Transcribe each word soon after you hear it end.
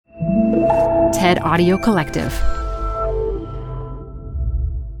TED Audio Collective.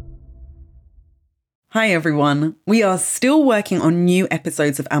 Hi everyone. We are still working on new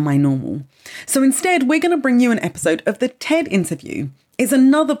episodes of Am I Normal? So instead, we're going to bring you an episode of the TED Interview. It's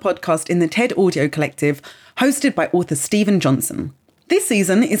another podcast in the TED Audio Collective, hosted by author Steven Johnson. This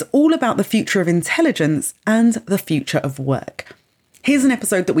season is all about the future of intelligence and the future of work. Here's an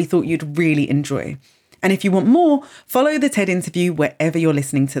episode that we thought you'd really enjoy. And if you want more, follow the TED Interview wherever you're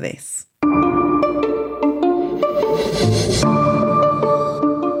listening to this.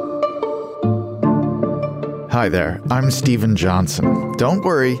 Hi there, I'm Steven Johnson. Don't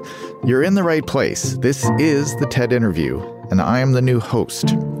worry, you're in the right place. This is the TED Interview, and I am the new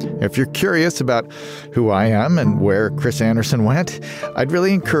host. If you're curious about who I am and where Chris Anderson went, I'd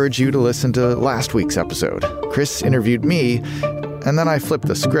really encourage you to listen to last week's episode. Chris interviewed me, and then I flipped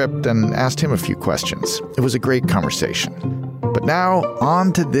the script and asked him a few questions. It was a great conversation. But now,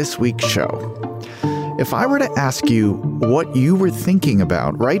 on to this week's show. If I were to ask you what you were thinking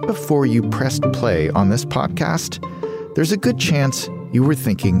about right before you pressed play on this podcast, there's a good chance you were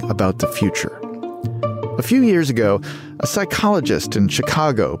thinking about the future. A few years ago, a psychologist in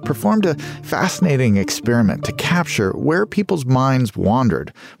Chicago performed a fascinating experiment to capture where people's minds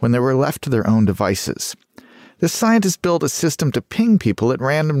wandered when they were left to their own devices. This scientist built a system to ping people at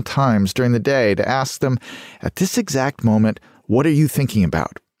random times during the day to ask them, at this exact moment, what are you thinking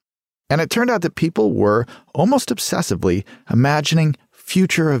about? And it turned out that people were, almost obsessively, imagining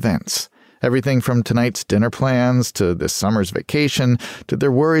future events. Everything from tonight's dinner plans to this summer's vacation to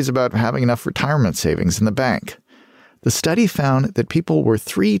their worries about having enough retirement savings in the bank. The study found that people were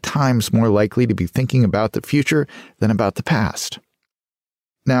 3 times more likely to be thinking about the future than about the past.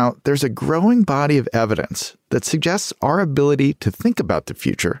 Now, there's a growing body of evidence that suggests our ability to think about the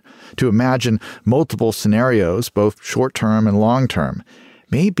future, to imagine multiple scenarios, both short-term and long-term,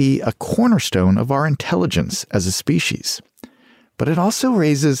 may be a cornerstone of our intelligence as a species. But it also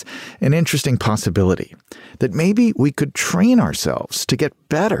raises an interesting possibility that maybe we could train ourselves to get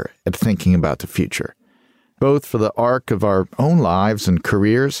better at thinking about the future, both for the arc of our own lives and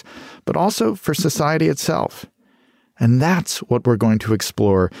careers, but also for society itself. And that's what we're going to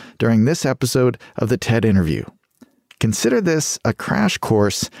explore during this episode of the TED Interview. Consider this a crash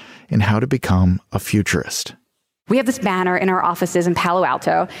course in how to become a futurist. We have this banner in our offices in Palo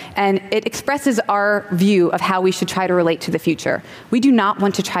Alto, and it expresses our view of how we should try to relate to the future. We do not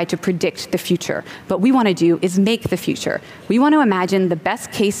want to try to predict the future. What we want to do is make the future. We want to imagine the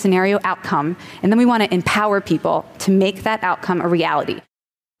best case scenario outcome, and then we want to empower people to make that outcome a reality.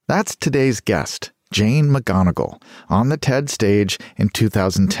 That's today's guest, Jane McGonigal, on the TED stage in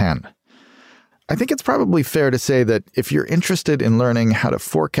 2010. I think it's probably fair to say that if you're interested in learning how to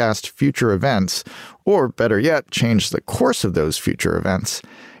forecast future events, or better yet, change the course of those future events,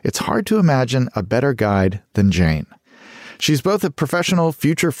 it's hard to imagine a better guide than Jane. She's both a professional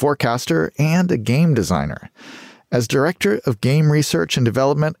future forecaster and a game designer. As Director of Game Research and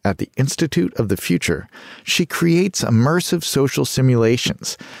Development at the Institute of the Future, she creates immersive social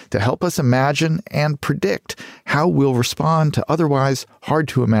simulations to help us imagine and predict how we'll respond to otherwise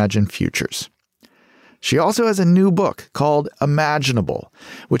hard-to-imagine futures. She also has a new book called Imaginable,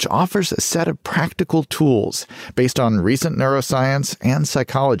 which offers a set of practical tools based on recent neuroscience and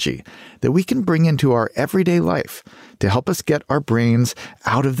psychology that we can bring into our everyday life to help us get our brains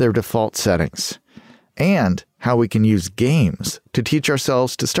out of their default settings, and how we can use games to teach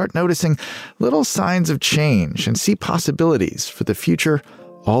ourselves to start noticing little signs of change and see possibilities for the future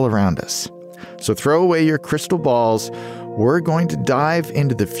all around us. So throw away your crystal balls. We're going to dive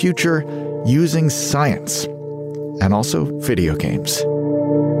into the future using science and also video games.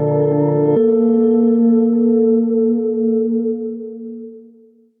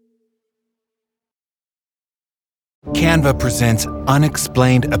 Canva presents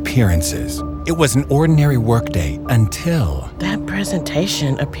Unexplained Appearances. It was an ordinary workday until... That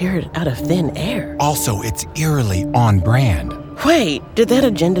presentation appeared out of thin air. Also, it's eerily on brand. Wait, did that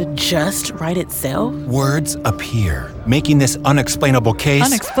agenda just write itself? Words appear, making this unexplainable case...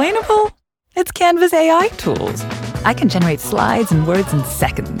 Unexplainable? It's Canva's AI tools. I can generate slides and words in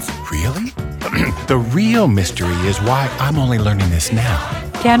seconds. Really? The real mystery is why I'm only learning this now.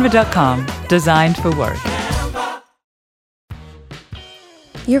 Canva.com, designed for work.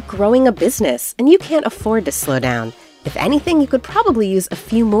 You're growing a business, and you can't afford to slow down. If anything, you could probably use a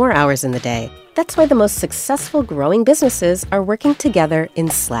few more hours in the day. That's why the most successful growing businesses are working together in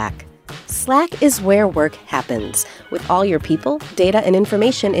Slack. Slack is where work happens, with all your people, data, and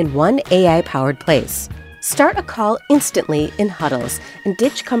information in one AI-powered place. Start a call instantly in huddles and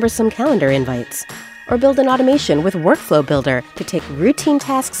ditch cumbersome calendar invites. or build an automation with Workflow Builder to take routine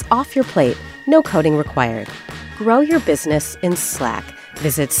tasks off your plate. No coding required. Grow your business in Slack.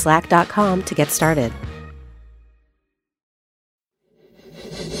 Visit slack.com to get started.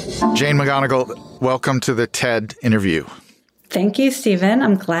 Jane McGonigal, welcome to the TED interview. Thank you, Stephen.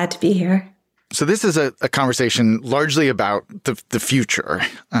 I'm glad to be here. So this is a conversation largely about the future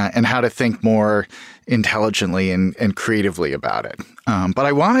and how to think more intelligently and creatively about it. But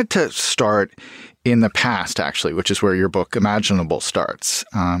I wanted to start in the past, actually, which is where your book Imaginable starts.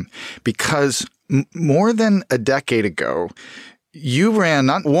 Because more than a decade ago, you ran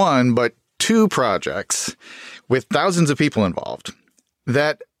not one, but two projects with thousands of people involved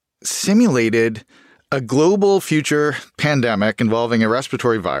that simulated a global future pandemic involving a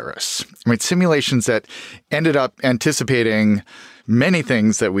respiratory virus. I mean, simulations that ended up anticipating many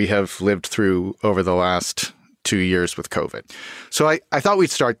things that we have lived through over the last 2 years with COVID. So I thought we'd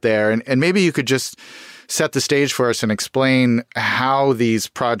start there, and maybe you could just set the stage for us and explain how these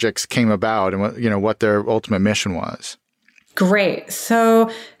projects came about and what their ultimate mission was. Great. So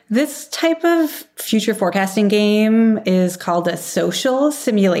this type of future forecasting game is called a social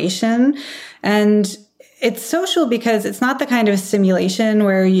simulation. And it's social because it's not the kind of simulation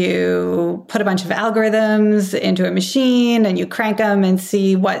where you put a bunch of algorithms into a machine and you crank them and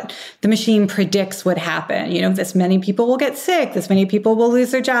see what the machine predicts would happen. This many people will get sick, this many people will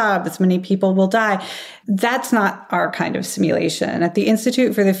lose their job, this many people will die. That's not our kind of simulation. At the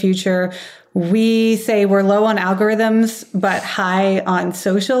Institute for the Future, we say we're low on algorithms, but high on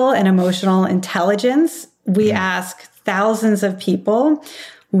social and emotional intelligence. We ask thousands of people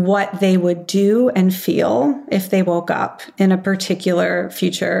what they would do and feel if they woke up in a particular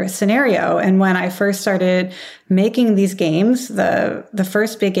future scenario. And when I first started making these games, the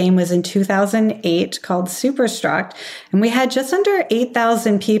first big game was in 2008 called Superstruct. And we had just under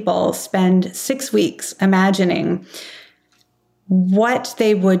 8,000 people spend 6 weeks imagining what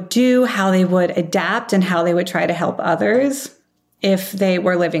they would do, how they would adapt, and how they would try to help others if they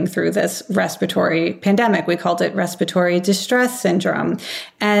were living through this respiratory pandemic. We called it respiratory distress syndrome.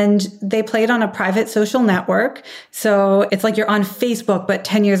 And they played on a private social network. So it's like you're on Facebook, but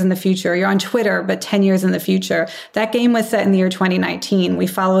 10 years in the future. You're on Twitter, but 10 years in the future. That game was set in the year 2019. We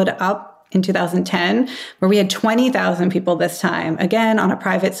followed up in 2010, where we had 20,000 people this time, again, on a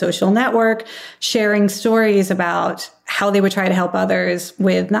private social network, sharing stories about how they would try to help others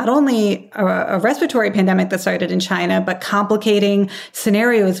with not only a respiratory pandemic that started in China, but complicating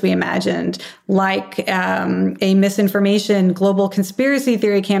scenarios we imagined, like a misinformation global conspiracy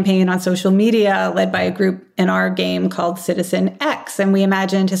theory campaign on social media led by a group in our game called Citizen X. And we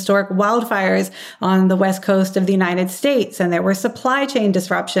imagined historic wildfires on the west coast of the United States, and there were supply chain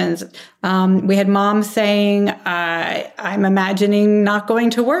disruptions. We had moms saying, I'm imagining not going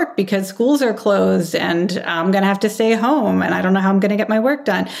to work because schools are closed and I'm going to have to stay home and I don't know how I'm going to get my work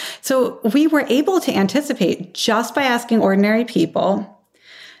done. So we were able to anticipate, just by asking ordinary people,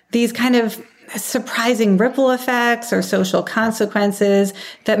 these kind of surprising ripple effects or social consequences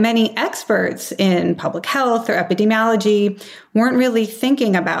that many experts in public health or epidemiology weren't really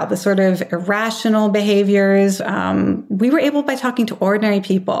thinking about, the sort of irrational behaviors. We were able, by talking to ordinary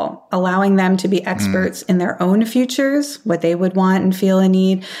people, allowing them to be experts in their own futures, what they would want and feel and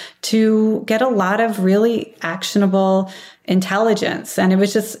need, to get a lot of really actionable intelligence. And it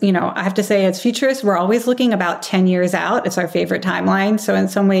was just, I have to say, as futurists, we're always looking about 10 years out. It's our favorite timeline. So in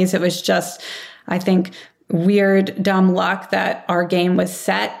some ways, it was just, I think, weird, dumb luck that our game was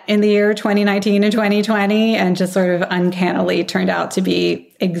set in the year 2019 and 2020 and just sort of uncannily turned out to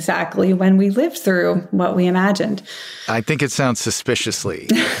be exactly when we lived through what we imagined. I think it sounds suspiciously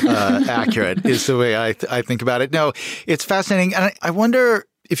accurate is the way I think about it. No, it's fascinating. And I wonder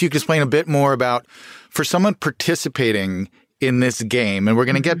if you could explain a bit more about, for someone participating in this game, and we're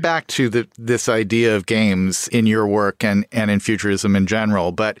going to get back to this idea of games in your work and in futurism in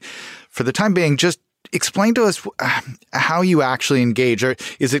general, but for the time being, just explain to us how you actually engage.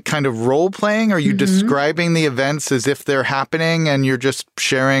 Is it kind of role-playing? Are you describing the events as if they're happening and you're just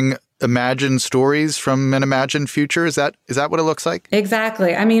sharing imagined stories from an imagined future? Is that what it looks like?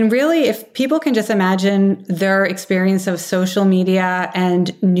 Exactly. I mean, really, if people can just imagine their experience of social media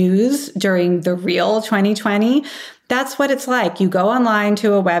and news during the real 2020, that's what it's like. You go online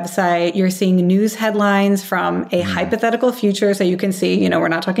to a website, you're seeing news headlines from a hypothetical future. So you can see, we're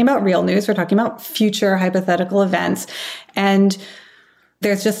not talking about real news, we're talking about future hypothetical events. And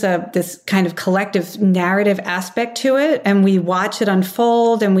there's just this kind of collective narrative aspect to it. And we watch it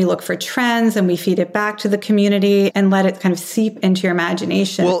unfold and we look for trends and we feed it back to the community and let it kind of seep into your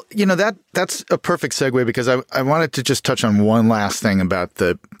imagination. Well, that's a perfect segue, because I wanted to just touch on one last thing about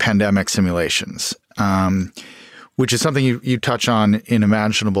the pandemic simulations. which is something you touch on in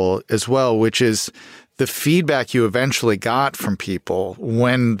Imaginable as well, which is the feedback you eventually got from people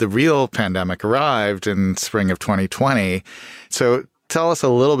when the real pandemic arrived in spring of 2020. So tell us a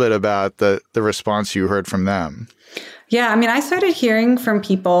little bit about the response you heard from them. Yeah, I mean, I started hearing from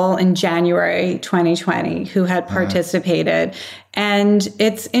people in January 2020 who had participated. And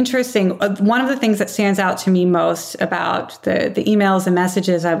it's interesting. One of the things that stands out to me most about the emails and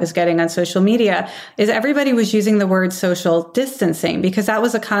messages I was getting on social media is everybody was using the word social distancing, because that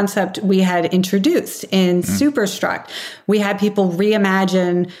was a concept we had introduced in Superstruct. We had people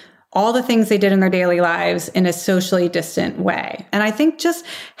reimagine all the things they did in their daily lives in a socially distant way. And I think just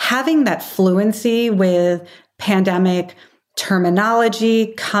having that fluency with pandemic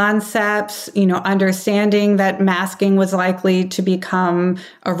terminology, concepts, understanding that masking was likely to become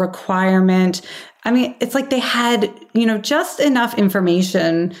a requirement. I mean, it's like they had, just enough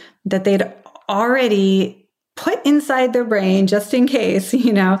information that they'd already put inside their brain just in case,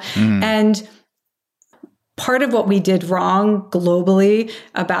 and part of what we did wrong globally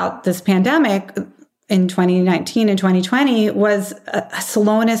about this pandemic in 2019 and 2020 was a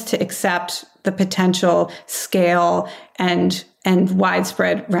slowness to accept the potential scale and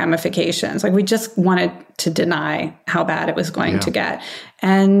widespread ramifications. Like, we just wanted to deny how bad it was going to get.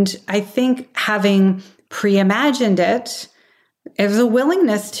 And I think having pre-imagined it, there's a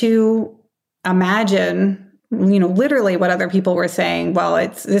willingness to imagine, literally what other people were saying. Well,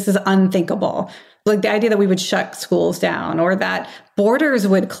 this is unthinkable. Like the idea that we would shut schools down or that borders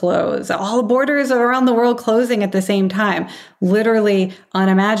would close, all borders around the world closing at the same time, literally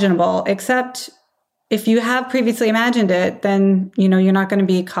unimaginable, except if you have previously imagined it, then, you're not going to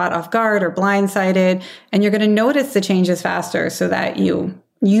be caught off guard or blindsided, and you're going to notice the changes faster so that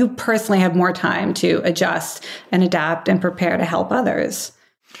you personally have more time to adjust and adapt and prepare to help others.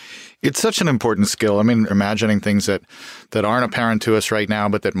 It's such an important skill. I mean, imagining things that aren't apparent to us right now,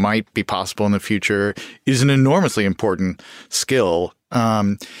 but that might be possible in the future is an enormously important skill.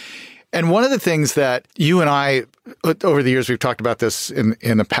 And one of the things that you and I, over the years, we've talked about this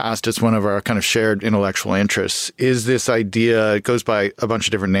in the past, it's one of our kind of shared intellectual interests, is this idea, it goes by a bunch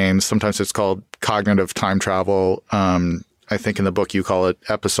of different names. Sometimes it's called cognitive time travel. I think in the book you call it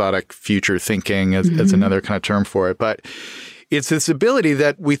episodic future thinking as another kind of term for it. But it's this ability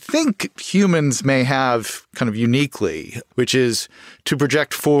that we think humans may have kind of uniquely, which is to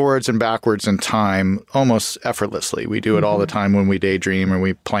project forwards and backwards in time almost effortlessly. We do it all the time when we daydream or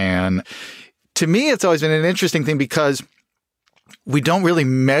we plan. To me, it's always been an interesting thing because we don't really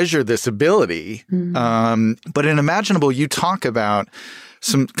measure this ability. But in Imaginable, you talk about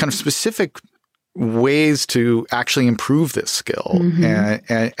some kind of specific ways to actually improve this skill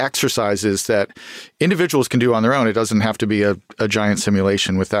and exercises that individuals can do on their own. It doesn't have to be a giant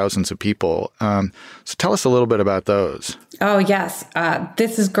simulation with thousands of people. So tell us a little bit about those. Oh, yes.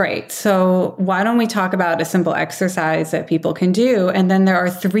 This is great. So why don't we talk about a simple exercise that people can do? And then there are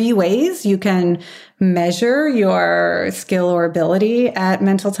 3 ways you can measure your skill or ability at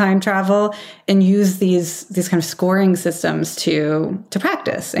mental time travel and use these kind of scoring systems to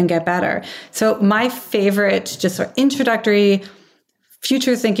practice and get better. So my favorite just sort of introductory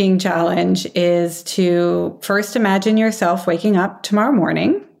future thinking challenge is to first imagine yourself waking up tomorrow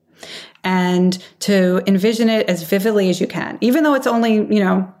morning and to envision it as vividly as you can. Even though it's only,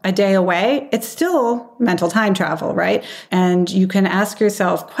 a day away, it's still mental time travel, right? And you can ask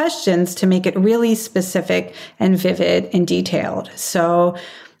yourself questions to make it really specific and vivid and detailed. So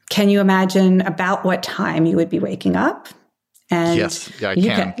can you imagine about what time you would be waking up? And yes, I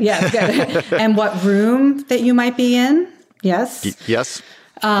can. Yeah, good. And what room that you might be in? Yes. Yes.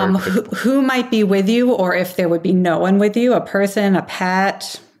 Who might be with you, or if there would be no one with you, a person, a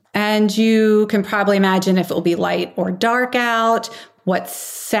pet. And you can probably imagine if it will be light or dark out, what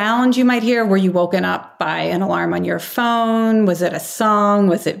sound you might hear. Were you woken up by an alarm on your phone? Was it a song?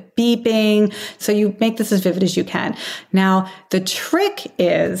 Was it beeping? So you make this as vivid as you can. Now, the trick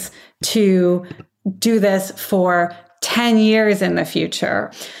is to do this for 10 years in the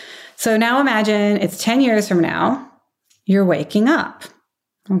future. So now imagine it's 10 years from now, you're waking up.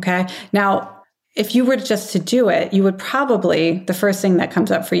 Okay. Now, if you were just to do it, you would probably, the first thing that comes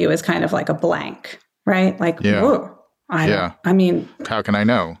up for you is kind of like a blank, right? Like, whoa, I mean, how can I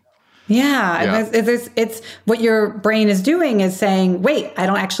know? Yeah. It's what your brain is doing is saying, wait, I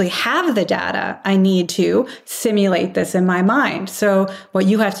don't actually have the data. I need to simulate this in my mind. So what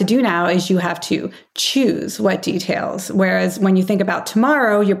you have to do now is you have to choose what details. Whereas when you think about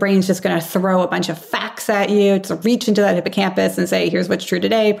tomorrow, your brain's just going to throw a bunch of facts at you to reach into that hippocampus and say, here's what's true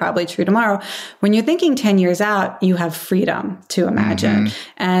today, probably true tomorrow. When you're thinking 10 years out, you have freedom to imagine.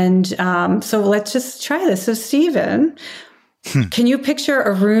 And so let's just try this. So Stephen, can you picture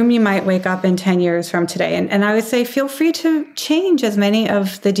a room you might wake up in 10 years from today? And I would say, feel free to change as many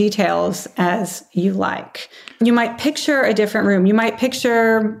of the details as you like. You might picture a different room. You might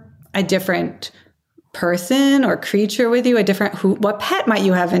picture a different person or creature with you, what pet might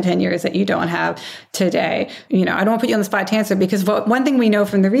you have in 10 years that you don't have today? I don't want to put you on the spot to answer, because one thing we know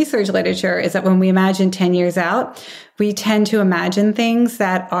from the research literature is that when we imagine 10 years out, we tend to imagine things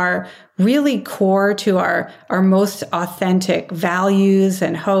that are really core to our most authentic values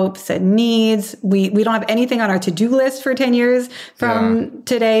and hopes and needs. We don't have anything on our to-do list for 10 years from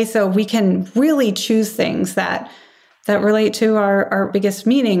today. So we can really choose things that relate to our biggest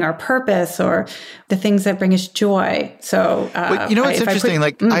meaning, our purpose, or the things that bring us joy. So, it's interesting.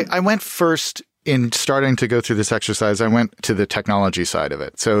 I went first in starting to go through this exercise, I went to the technology side of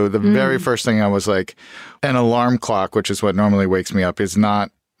it. So the very first thing I was like, an alarm clock, which is what normally wakes me up,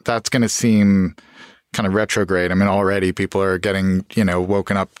 that's going to seem kind of retrograde. I mean, already people are getting,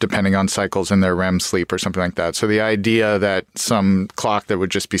 woken up depending on cycles in their REM sleep or something like that. So the idea that some clock that would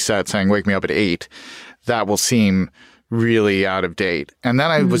just be set saying, wake me up at 8, that will seem really out of date. And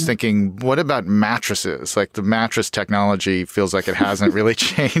then I was thinking, what about mattresses? Like the mattress technology feels like it hasn't really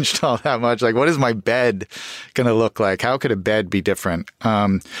changed all that much. Like, what is my bed going to look like? How could a bed be different?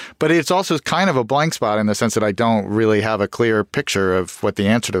 But it's also kind of a blank spot in the sense that I don't really have a clear picture of what the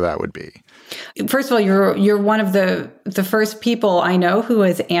answer to that would be. First of all, you're one of the first people I know who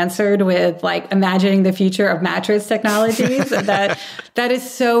has answered with like imagining the future of mattress technologies. that is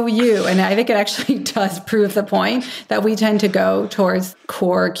so you. And I think it actually does prove the point that we tend to go towards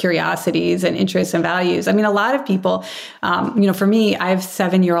core curiosities and interests and values. I mean, a lot of people, for me, I have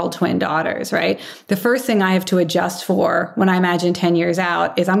 7-year-old twin daughters, right? The first thing I have to adjust for when I imagine 10 years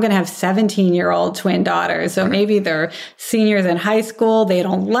out is I'm going to have 17-year-old twin daughters. So maybe they're seniors in high school. They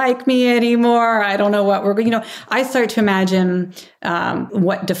don't like me anymore. I don't know what I start to imagine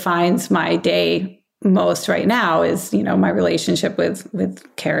what defines my day most right now is, my relationship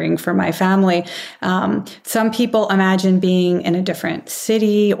with caring for my family. Some people imagine being in a different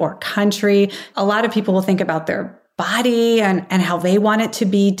city or country. A lot of people will think about their body and how they want it to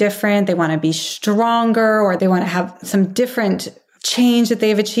be different. They want to be stronger, or they want to have some different change that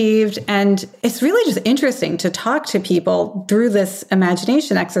they've achieved. And it's really just interesting to talk to people through this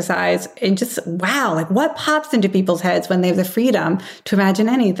imagination exercise and just, wow, like what pops into people's heads when they have the freedom to imagine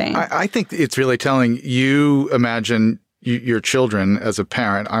anything. I think it's really telling. You imagine your children as a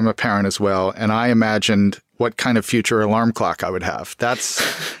parent. I'm a parent as well. And I imagined what kind of future alarm clock I would have.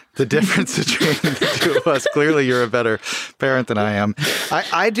 That's the difference between the two of us. Clearly, you're a better parent than I am.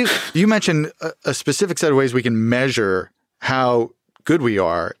 I do. You mentioned a specific set of ways we can measure how good we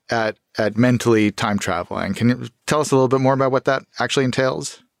are at mentally time traveling. Can you tell us a little bit more about what that actually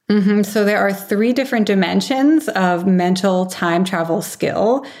entails? So there are 3 different dimensions of mental time travel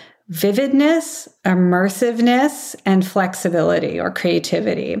skill: vividness, immersiveness, and flexibility or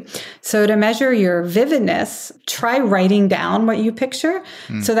creativity. So to measure your vividness, try writing down what you picture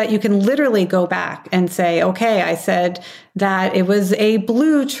so that you can literally go back and say, okay, I said that it was a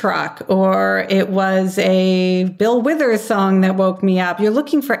blue truck, or it was a Bill Withers song that woke me up. You're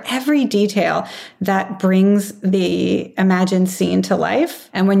looking for every detail that brings the imagined scene to life.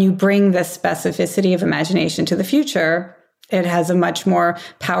 And when you bring the specificity of imagination to the future, it has a much more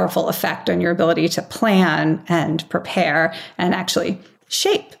powerful effect on your ability to plan and prepare and actually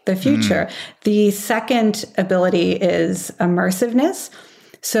shape the future. The second ability is immersiveness.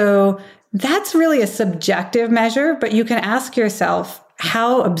 So that's really a subjective measure, but you can ask yourself,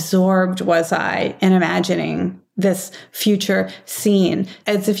 how absorbed was I in imagining this future scene?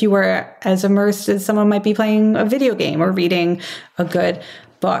 As if you were as immersed as someone might be playing a video game or reading a good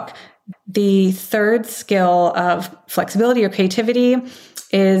book. The third skill of flexibility or creativity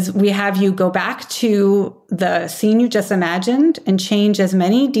is we have you go back to the scene you just imagined and change as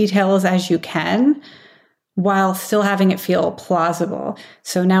many details as you can while still having it feel plausible.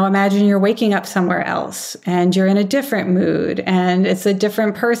 So now imagine you're waking up somewhere else and you're in a different mood and it's a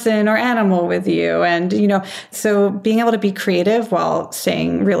different person or animal with you. And, so being able to be creative while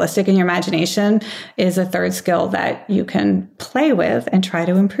staying realistic in your imagination is a third skill that you can play with and try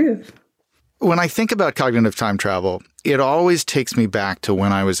to improve. when I think about cognitive time travel, it always takes me back to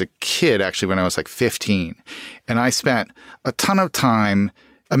when I was a kid, actually, when I was like 15. And I spent a ton of time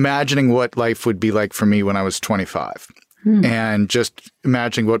imagining what life would be like for me when I was 25. And just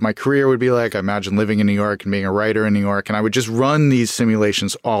imagining what my career would be like. I imagined living in New York and being a writer in New York. And I would just run these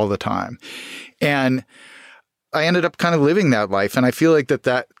simulations all the time. And I ended up kind of living that life. And I feel like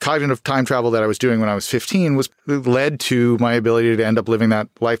that cognitive time travel that I was doing when I was 15 led to my ability to end up living that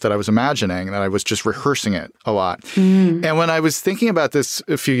life that I was imagining, that I was just rehearsing it a lot. And when I was thinking about this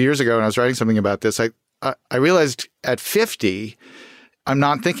a few years ago and I was writing something about this, I realized at 50, I'm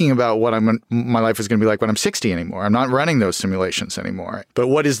not thinking about what my life is going to be like when I'm 60 anymore. I'm not running those simulations anymore. But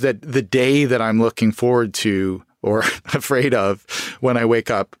what is the day that I'm looking forward to or afraid of when I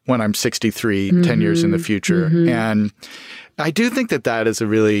wake up when I'm 63, 10 years in the future? And I do think that is a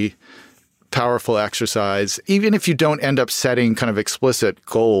really powerful exercise, even if you don't end up setting kind of explicit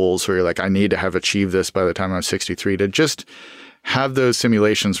goals where you're like, I need to have achieved this by the time I'm 63, to just have those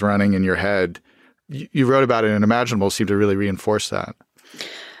simulations running in your head. You wrote about it in Imaginable, seem to really reinforce that.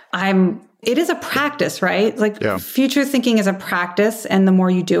 It is a practice, right? Like future thinking is a practice, and the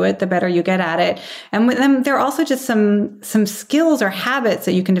more you do it, the better you get at it. And with them, there are also just some skills or habits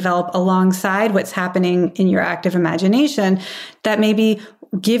that you can develop alongside what's happening in your active imagination that maybe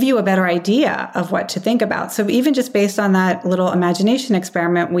give you a better idea of what to think about. So even just based on that little imagination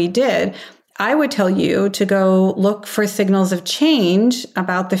experiment we did, I would tell you to go look for signals of change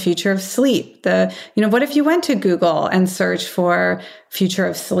about the future of sleep. What if you went to Google and searched for future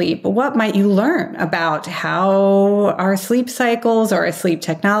of sleep? What might you learn about how our sleep cycles or our sleep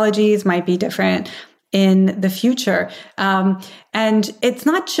technologies might be different in the future? And it's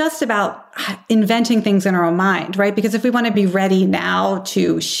not just about inventing things in our own mind, right? Because if we want to be ready now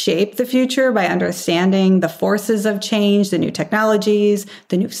to shape the future by understanding the forces of change, the new technologies,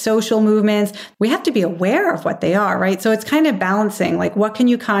 the new social movements, we have to be aware of what they are, right? So it's kind of balancing, like, what can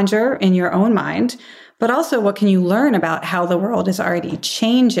you conjure in your own mind, but also what can you learn about how the world is already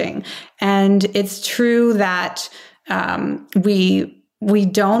changing? And it's true that we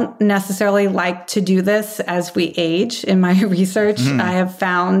don't necessarily like to do this as we age. In my research, I have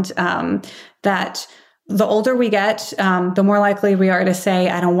found that the older we get, the more likely we are to say,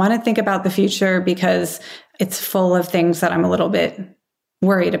 I don't want to think about the future because it's full of things that I'm a little bit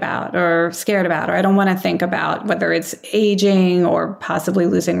worried about or scared about, or I don't want to think about whether it's aging or possibly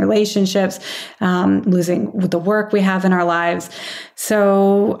losing relationships, losing the work we have in our lives.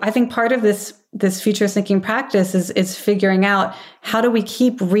 So I think part of this future thinking practice is figuring out, how do we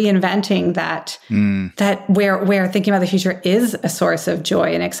keep reinventing that where thinking about the future is a source of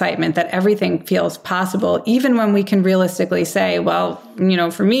joy and excitement, that everything feels possible, even when we can realistically say, well,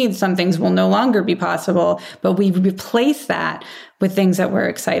 for me, some things will no longer be possible, but we replace that with things that we're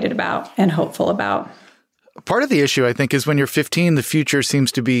excited about and hopeful about. Part of the issue, I think, is when you're 15, the future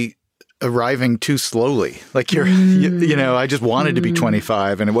seems to be arriving too slowly. Like I just wanted to be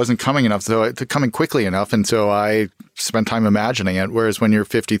 25 and it wasn't coming quickly enough. And so I spent time imagining it. Whereas when you're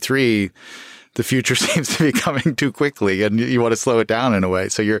 53, the future seems to be coming too quickly and you want to slow it down in a way.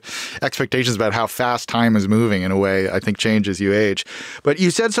 So your expectations about how fast time is moving in a way, I think, change as you age. But you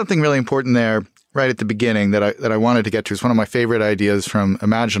said something really important there right at the beginning that I wanted to get to. It's one of my favorite ideas from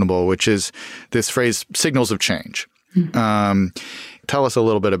Imaginable, which is this phrase, signals of change. Tell us a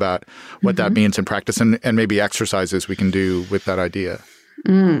little bit about what that means in practice and maybe exercises we can do with that idea.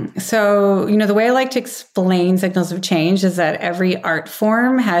 So, the way I like to explain signals of change is that every art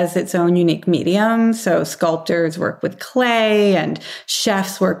form has its own unique medium. So sculptors work with clay, and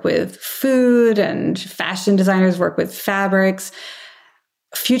chefs work with food, and fashion designers work with fabrics.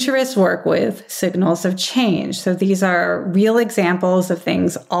 Futurists work with signals of change. So these are real examples of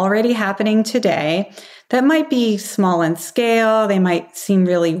things already happening today that might be small in scale. They might seem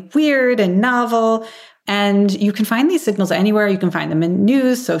really weird and novel. And you can find these signals anywhere. You can find them in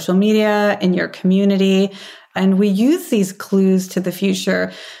news, social media, in your community. And we use these clues to the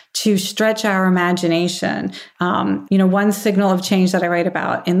future to stretch our imagination. One signal of change that I write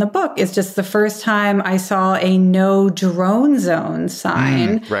about in the book is just the first time I saw a no drone zone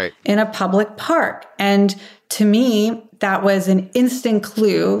sign in a public park. And to me, that was an instant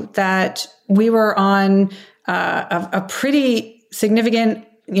clue that we were on a pretty significant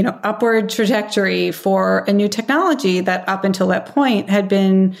upward trajectory for a new technology that up until that point had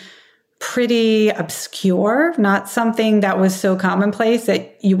been pretty obscure, not something that was so commonplace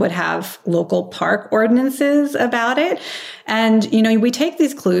that you would have local park ordinances about it. And, we take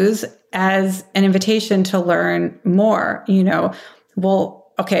these clues as an invitation to learn more. Well,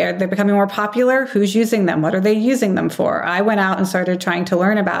 okay, are they becoming more popular? Who's using them? What are they using them for? I went out and started trying to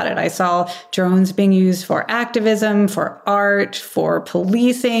learn about it. I saw drones being used for activism, for art, for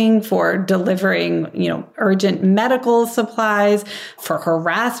policing, for delivering, urgent medical supplies, for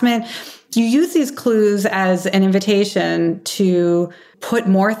harassment. You use these clues as an invitation to put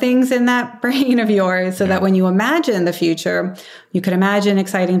more things in that brain of yours so that when you imagine the future, you could imagine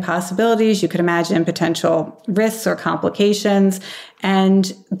exciting possibilities, you could imagine potential risks or complications.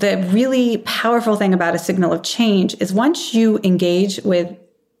 And the really powerful thing about a signal of change is once you engage with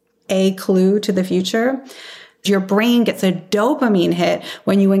a clue to the future, your brain gets a dopamine hit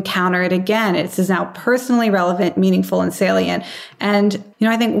when you encounter it again. It is now personally relevant, meaningful, and salient. And,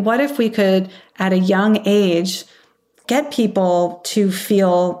 I think what if we could, at a young age, get people to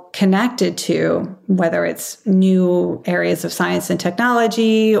feel connected to, whether it's new areas of science and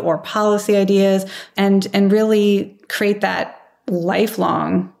technology or policy ideas, and really create that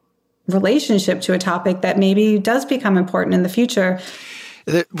lifelong relationship to a topic that maybe does become important in the future.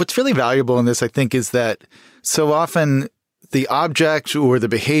 What's really valuable in this, I think, is that so often the object or the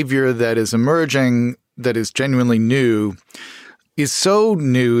behavior that is emerging that is genuinely new is so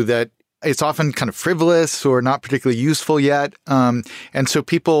new that it's often kind of frivolous or not particularly useful yet. And so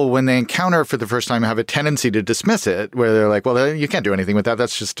people, when they encounter it for the first time, have a tendency to dismiss it, where they're like, well, you can't do anything with that.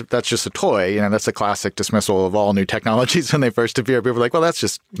 That's just a toy. That's a classic dismissal of all new technologies when they first appear. People are like, well, that's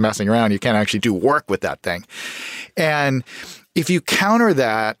just messing around. You can't actually do work with that thing. And if you counter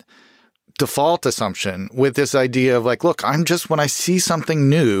that default assumption with this idea of like, look, when I see something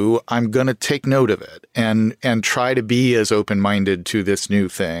new, I'm going to take note of it and try to be as open-minded to this new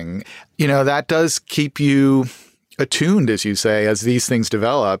thing. That does keep you attuned, as you say, as these things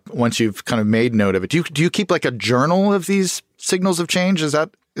develop, once you've kind of made note of it. Do you keep like a journal of these signals of change? Is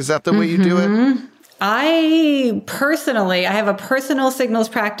that the way you do it? I have a personal signals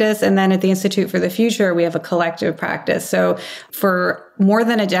practice, and then at the Institute for the Future, we have a collective practice. So for more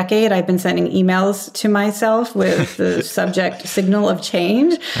than a decade, I've been sending emails to myself with the subject signal of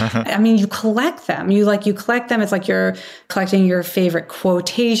change. Uh-huh. I mean, you collect them. You collect them. It's like you're collecting your favorite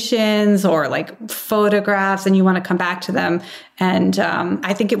quotations or like photographs, and you want to come back to them. And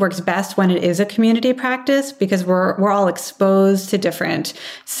I think it works best when it is a community practice because we're all exposed to different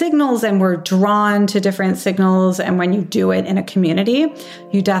signals and we're drawn to different signals. And when you do it in a community,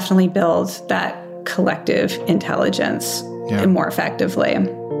 you definitely build that collective intelligence more effectively.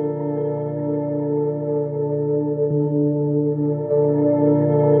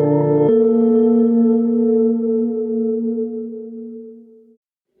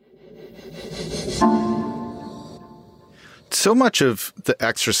 So much of the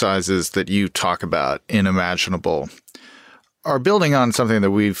exercises that you talk about in Imaginable are building on something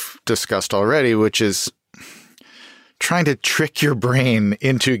that we've discussed already, which is trying to trick your brain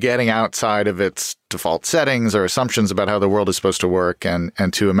into getting outside of its default settings or assumptions about how the world is supposed to work and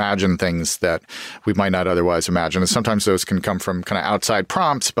to imagine things that we might not otherwise imagine. And sometimes those can come from kind of outside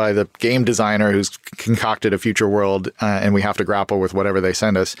prompts by the game designer who's concocted a future world, and we have to grapple with whatever they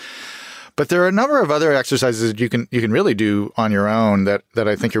send us. But there are a number of other exercises that you can really do on your own that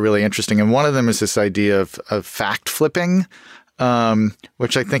I think are really interesting. And one of them is this idea of fact flipping,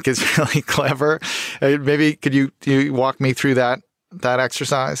 which I think is really clever. Maybe could you walk me through that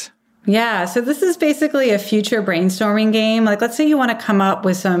exercise? Yeah. So this is basically a future brainstorming game. Like, let's say you want to come up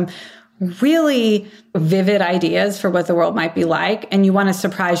with some really vivid ideas for what the world might be like, and you want to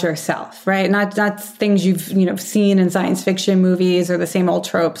surprise yourself, right? Not things you've seen in science fiction movies or the same old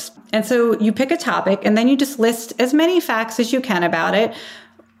tropes. And so you pick a topic, and then you just list as many facts as you can about it.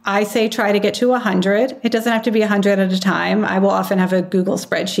 I say try to get to 100. It doesn't have to be 100 at a time. I will often have a Google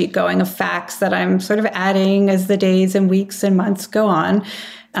spreadsheet going of facts that I'm sort of adding as the days and weeks and months go on.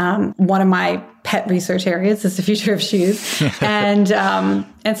 One of my pet research areas is the future of shoes. And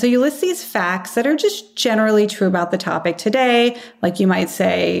so you list these facts that are just generally true about the topic today. Like you might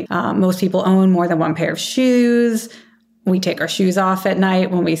say, most people own more than one pair of shoes. We take our shoes off at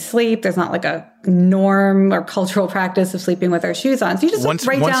night when we sleep. There's not like a norm or cultural practice of sleeping with our shoes on. So you just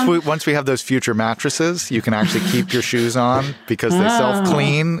write down. Once we have those future mattresses, you can actually keep your shoes on because they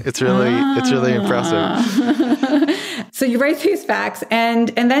self-clean. It's really impressive. So you write these facts and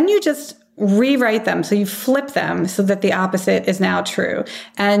then you just rewrite them. So you flip them so that the opposite is now true.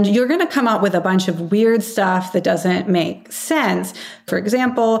 And you're going to come up with a bunch of weird stuff that doesn't make sense. For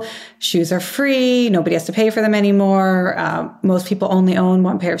example, shoes are free. Nobody has to pay for them anymore. Most people only own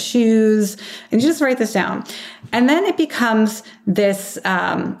one pair of shoes. And you just write this down. And then it becomes this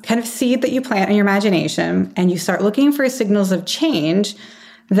kind of seed that you plant in your imagination. And you start looking for signals of change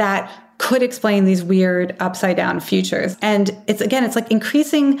that could explain these weird upside down futures. And it's like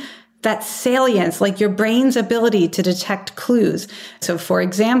increasing that salience, like your brain's ability to detect clues. So for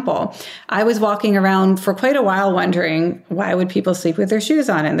example, I was walking around for quite a while wondering, why would people sleep with their shoes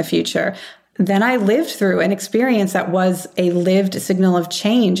on in the future? Then I lived through an experience that was a lived signal of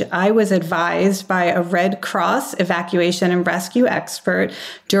change. I was advised by a Red Cross evacuation and rescue expert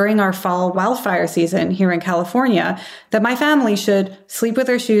during our fall wildfire season here in California that my family should sleep with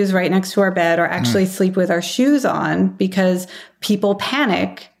their shoes right next to our bed, or actually sleep with our shoes on, because people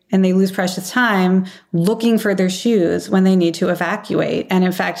panic and they lose precious time looking for their shoes when they need to evacuate. And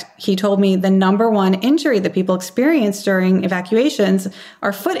in fact, he told me the number one injury that people experience during evacuations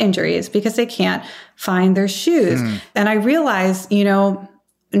are foot injuries because they can't find their shoes. And I realized,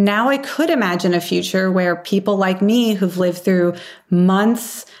 now I could imagine a future where people like me who've lived through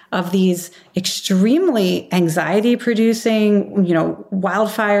months of these extremely anxiety producing,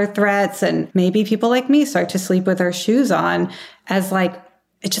 wildfire threats, and maybe people like me start to sleep with their shoes on as like,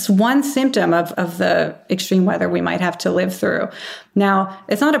 it's just one symptom of the extreme weather we might have to live through. Now,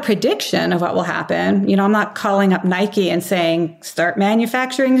 it's not a prediction of what will happen. I'm not calling up Nike and saying, start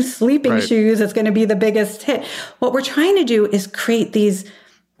manufacturing sleeping shoes. It's going to be the biggest hit. What we're trying to do is create these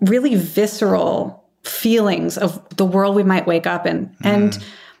really visceral feelings of the world we might wake up in. And,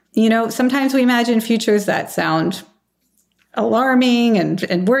 sometimes we imagine futures that sound alarming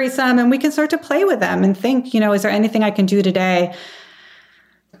and worrisome, and we can start to play with them and think, is there anything I can do today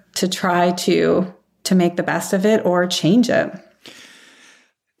to try to make the best of it or change it?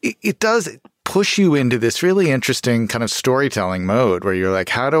 It does push you into this really interesting kind of storytelling mode where you're like,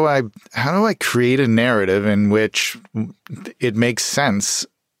 how do I create a narrative in which it makes sense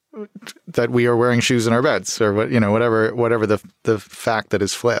that we are wearing shoes in our beds, or whatever the fact that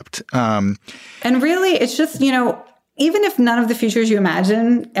is flipped. And really, it's just, even if none of the futures you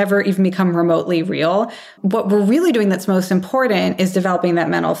imagine ever even become remotely real, what we're really doing that's most important is developing that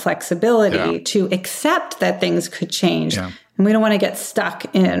mental flexibility to accept that things could change. Yeah. And we don't want to get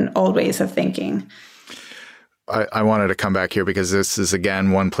stuck in old ways of thinking. I wanted to come back here because this is,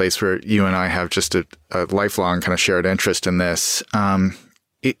 again, one place where you and I have just a lifelong kind of shared interest in this.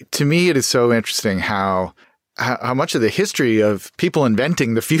 To me, it is so interesting how much of the history of people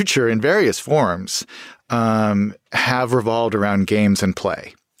inventing the future in various forms have revolved around games and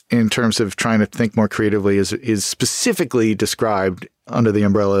play, in terms of trying to think more creatively is specifically described under the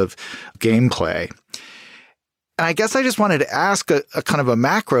umbrella of gameplay. And I guess I just wanted to ask a kind of a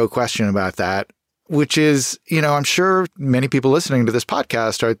macro question about that, which is, I'm sure many people listening to this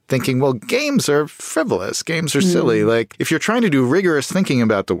podcast are thinking, well, games are frivolous. Games are silly. Like, if you're trying to do rigorous thinking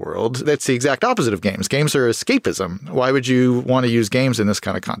about the world, that's the exact opposite of games. Games are escapism. Why would you want to use games in this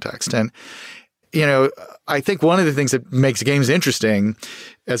kind of context? And I think one of the things that makes games interesting,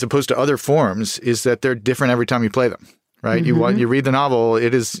 as opposed to other forms, is that they're different every time you play them, right? Mm-hmm. You read the novel,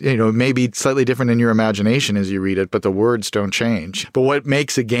 it is, maybe slightly different in your imagination as you read it, but the words don't change. But what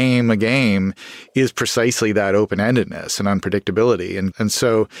makes a game is precisely that open-endedness and unpredictability. And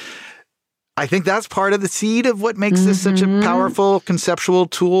so I think that's part of the seed of what makes this such a powerful conceptual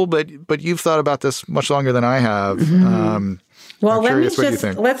tool. But you've thought about this much longer than I have. Well,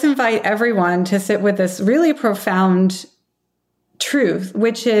 let's invite everyone to sit with this really profound truth,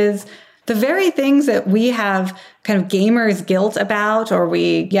 which is the very things that we have kind of gamers guilt about, or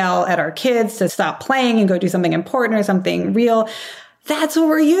we yell at our kids to stop playing and go do something important or something real. That's what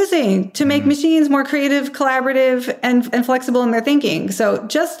we're using to make machines more creative, collaborative, and flexible in their thinking. So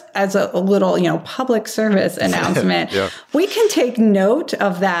just as a little, public service announcement, we can take note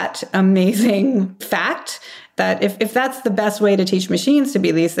of that amazing fact that if that's the best way to teach machines to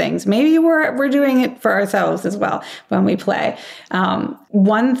be these things, maybe we're doing it for ourselves as well when we play.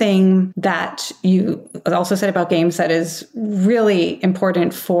 One thing that you also said about games that is really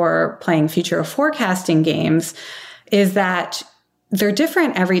important for playing future forecasting games is that they're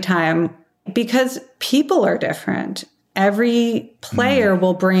different every time because people are different. Every player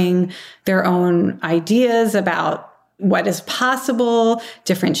will bring their own ideas about what is possible,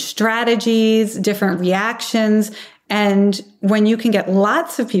 different strategies, different reactions. And when you can get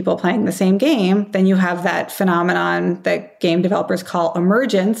lots of people playing the same game, then you have that phenomenon that game developers call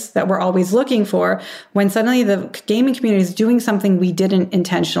emergence that we're always looking for, when suddenly the gaming community is doing something we didn't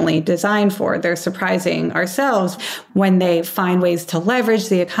intentionally design for. They're surprising ourselves when they find ways to leverage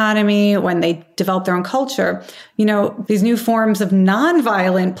the economy, when they develop their own culture. These new forms of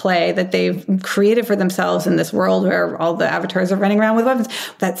nonviolent play that they've created for themselves in this world where all the avatars are running around with weapons,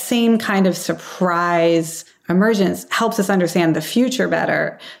 that same kind of surprise emergence helps us understand the future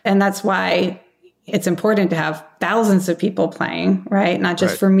better. And that's why It's important to have thousands of people playing, right? Not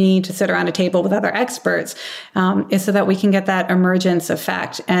just for me to sit around a table with other experts, is so that we can get that emergence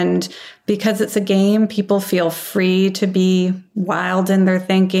effect. And because it's a game, people feel free to be wild in their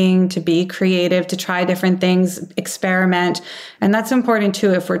thinking, to be creative, to try different things, experiment. And that's important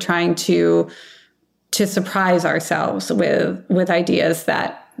too if we're trying to surprise ourselves with ideas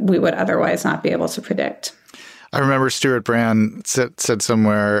that we would otherwise not be able to predict. I remember Stuart Brand said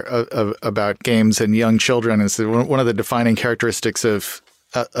somewhere about games and young children is one of the defining characteristics of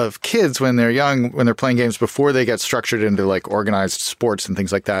kids when they're young, when they're playing games before they get structured into like organized sports and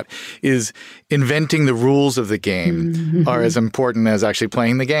things like that, is inventing the rules of the game are as important as actually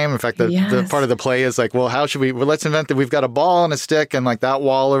playing the game. In fact, the part of the play is like, well, how should we, let's invent that we've got a ball and a stick and like that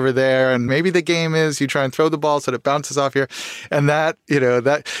wall over there. And maybe the game is you try and throw the ball so that it bounces off here. And that,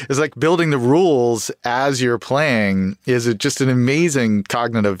 that is like building the rules as you're playing is just an amazing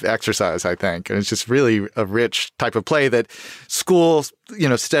cognitive exercise, I think. And it's just really a rich type of play that schools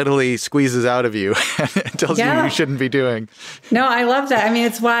steadily squeezes out of you and tells you shouldn't be doing. No, I love that. I mean,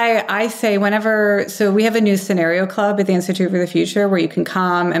 it's why I say so we have a new scenario club at the Institute for the Future where you can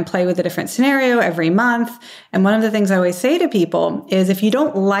come and play with a different scenario every month. And one of the things I always say to people is if you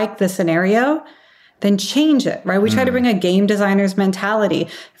don't like the scenario, then change it, right? We try to bring a game designer's mentality.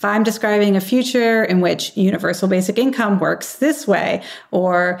 If I'm describing a future in which universal basic income works this way,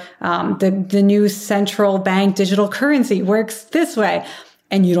 or the new central bank digital currency works this way,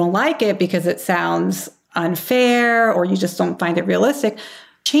 and you don't like it because it sounds unfair or you just don't find it realistic,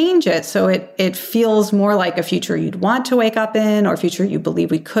 change it so it feels more like a future you'd want to wake up in or a future you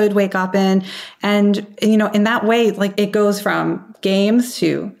believe we could wake up in. And, in that way, like it goes from games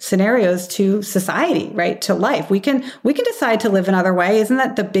to scenarios to society, right? To life. We can decide to live another way. Isn't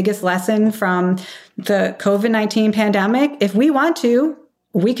that the biggest lesson from the COVID-19 pandemic? If we want to,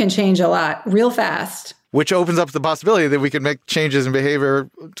 we can change a lot real fast. Which opens up the possibility that we could make changes in behavior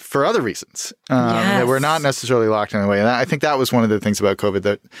for other reasons, that we're not necessarily locked in a way. And I think that was one of the things about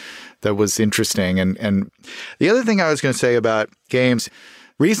COVID that was interesting. And the other thing I was going to say about games,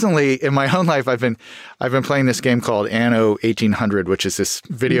 recently in my own life, I've been playing this game called Anno 1800, which is this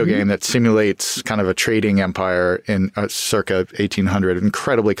video game that simulates kind of a trading empire in circa 1800, an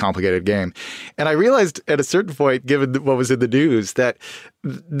incredibly complicated game. And I realized at a certain point, given what was in the news, that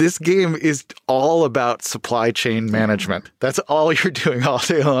this game is all about supply chain management. That's all you're doing all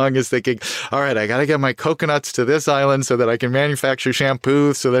day long is thinking, all right, I got to get my coconuts to this island so that I can manufacture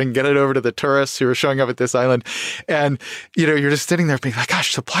shampoo so that I can get it over to the tourists who are showing up at this island. And, you're just sitting there being like,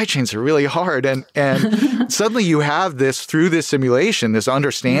 gosh, supply chains are really hard. And suddenly you have this, through this simulation, this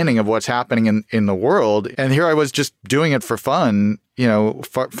understanding of what's happening in the world. And here I was just doing it for fun,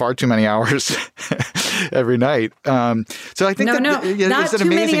 far too many hours every night. So I think not it's an too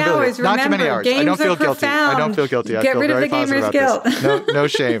amazing many hours. Not Remember, too many hours. Games I don't feel guilty. profound. I don't feel guilty. Get rid of the gamer's guilt. No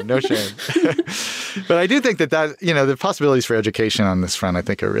shame. No shame. But I do think that the possibilities for education on this front, I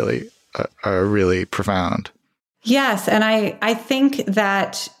think, are really profound. Yes. And I think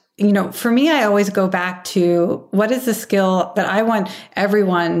that, for me, I always go back to what is the skill that I want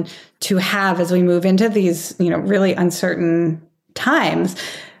everyone to have as we move into these, really uncertain times.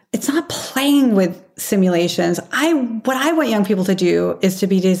 It's not playing with simulations. What I want young people to do is to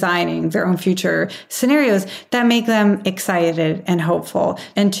be designing their own future scenarios that make them excited and hopeful,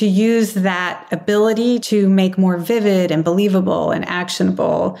 and to use that ability to make more vivid and believable and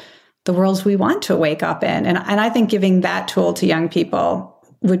actionable the worlds we want to wake up in. And I think giving that tool to young people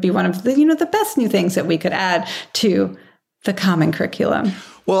would be one of the, the best new things that we could add to the common curriculum.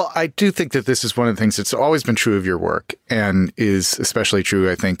 Well, I do think that this is one of the things that's always been true of your work and is especially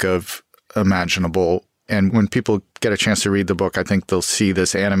true, I think, of Imaginable. And when people get a chance to read the book, I think they'll see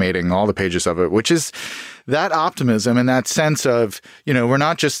this animating all the pages of it, which is that optimism and that sense of, we're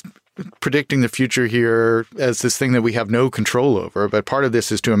not just predicting the future here as this thing that we have no control over, but part of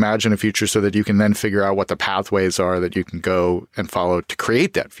this is to imagine a future so that you can then figure out what the pathways are that you can go and follow to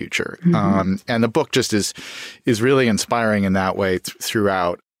create that future. And the book just is really inspiring in that way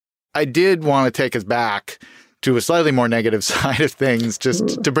throughout. I did want to take us back to a slightly more negative side of things,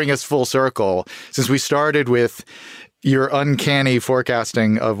 just to bring us full circle, since we started with your uncanny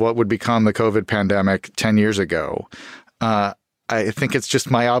forecasting of what would become the COVID pandemic 10 years ago. I think it's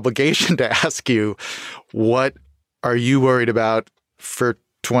just my obligation to ask you, what are you worried about for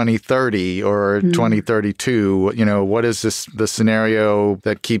 2030 or 2032? What is the scenario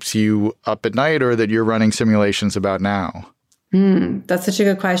that keeps you up at night or that you're running simulations about now? That's such a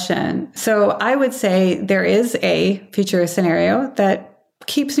good question. So I would say there is a future scenario that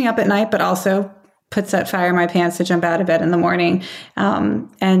keeps me up at night, but also puts that fire in my pants to jump out of bed in the morning.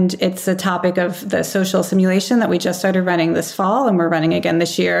 And it's a topic of the social simulation that we just started running this fall, and we're running again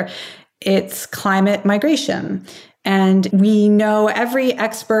this year. It's climate migration. And we know every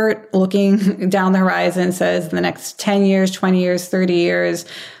expert looking down the horizon says in the next 10 years, 20 years, 30 years,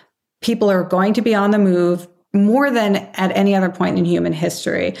 people are going to be on the move more than at any other point in human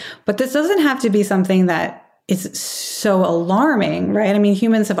history. But this doesn't have to be something that is so alarming, right? I mean,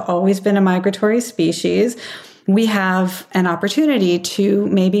 humans have always been a migratory species. We have an opportunity to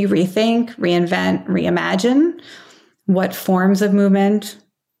maybe rethink, reinvent, reimagine what forms of movement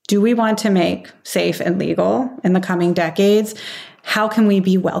do we want to make safe and legal in the coming decades? How can we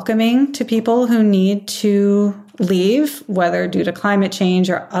be welcoming to people who need to leave, whether due to climate change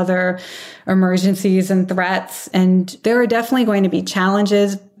or other emergencies and threats? And there are definitely going to be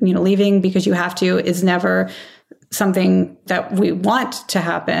challenges. Leaving because you have to is never something that we want to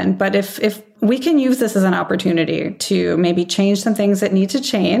happen. But if we can use this as an opportunity to maybe change some things that need to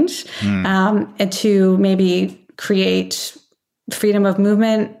change, and to maybe create freedom of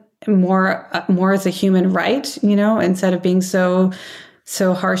movement more as a human right, instead of being so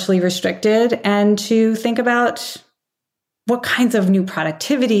harshly restricted, and to think about what kinds of new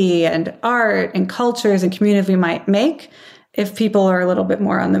productivity and art and cultures and community we might make if people are a little bit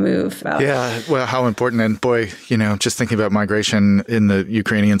more on the move. Yeah, well, how important. And boy, just thinking about migration in the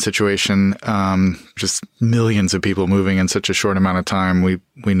Ukrainian situation, just millions of people moving in such a short amount of time.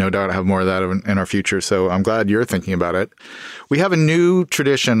 We no doubt have more of that in our future. So I'm glad you're thinking about it. We have a new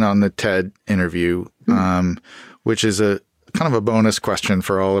tradition on the TED interview, which is a kind of a bonus question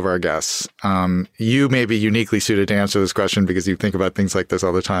for all of our guests. You may be uniquely suited to answer this question because you think about things like this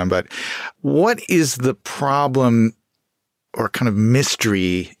all the time. But what is the problem or kind of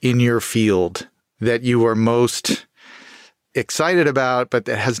mystery in your field that you are most excited about, but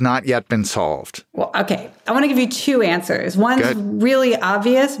that has not yet been solved? Well, okay. I want to give you two answers. One's really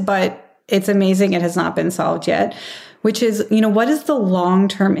obvious, but it's amazing it has not been solved yet, which is, what is the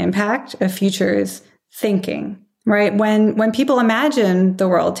long-term impact of futures thinking, right? When people imagine the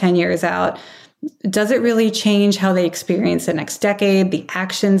world 10 years out, does it really change how they experience the next decade, the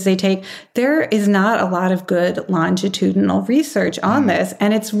actions they take? There is not a lot of good longitudinal research on this.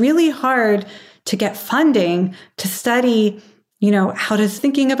 And it's really hard to get funding to study, how does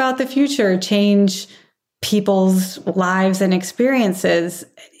thinking about the future change people's lives and experiences?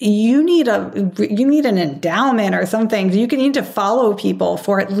 You need an endowment or something. You need to follow people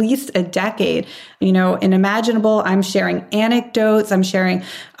for at least a decade. In Imaginable, I'm sharing anecdotes, I'm sharing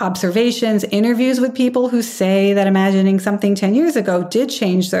observations, interviews with people who say that imagining something 10 years ago did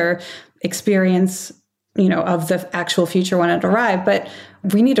change their experience, of the actual future when it arrived. But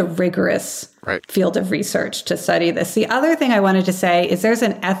we need a rigorous field of research to study this. The other thing I wanted to say is there's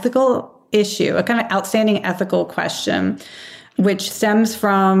an ethical issue, a kind of outstanding ethical question, which stems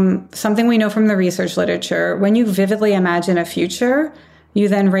from something we know from the research literature. When you vividly imagine a future, you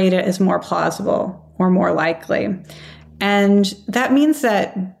then rate it as more plausible or more likely. And that means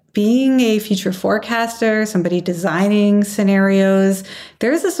that being a future forecaster, somebody designing scenarios,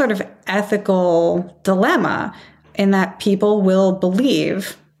 there's a sort of ethical dilemma in that people will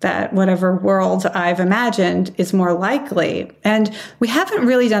believe that whatever world I've imagined is more likely. And we haven't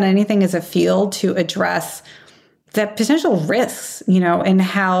really done anything as a field to address the potential risks, in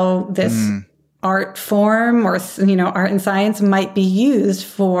how this art form or, art and science might be used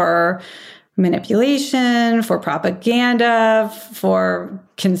for manipulation, for propaganda, for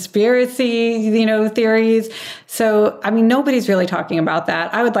conspiracy, theories. So, nobody's really talking about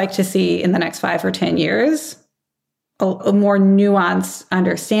that. I would like to see in the next 5 or 10 years a more nuanced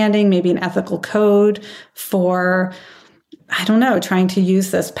understanding, maybe an ethical code for, trying to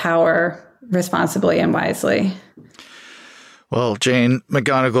use this power responsibly and wisely. Well, Jane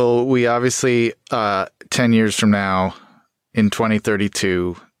McGonigal, we obviously, 10 years from now, in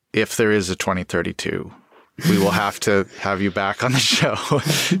 2032, if there is a 2032, we will have to have you back on the show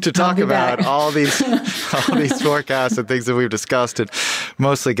to talk about all these forecasts and things that we've discussed, and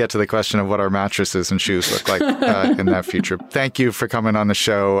mostly get to the question of what our mattresses and shoes look like in that future. Thank you for coming on the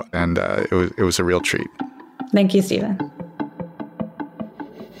show, and it was a real treat. Thank you, Stephen.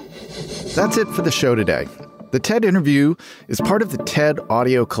 That's it for the show today. The TED Interview is part of the TED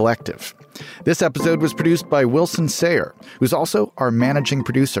Audio Collective. This episode was produced by Wilson Sayer, who's also our managing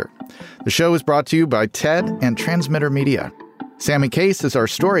producer. The show is brought to you by TED and Transmitter Media. Sammy Case is our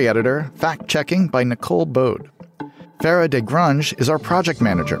story editor, fact-checking by Nicole Bode. Farah DeGrange is our project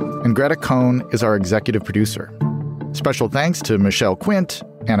manager, and Greta Cohn is our executive producer. Special thanks to Michelle Quint,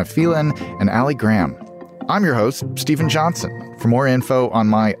 Anna Phelan, and Allie Graham. I'm your host, Stephen Johnson. For more info on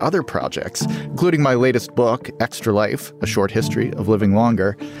my other projects, including my latest book, Extra Life, A Short History of Living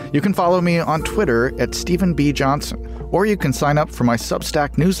Longer, you can follow me on Twitter at Stephen B. Johnson, or you can sign up for my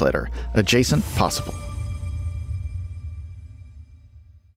Substack newsletter, Adjacent Possible.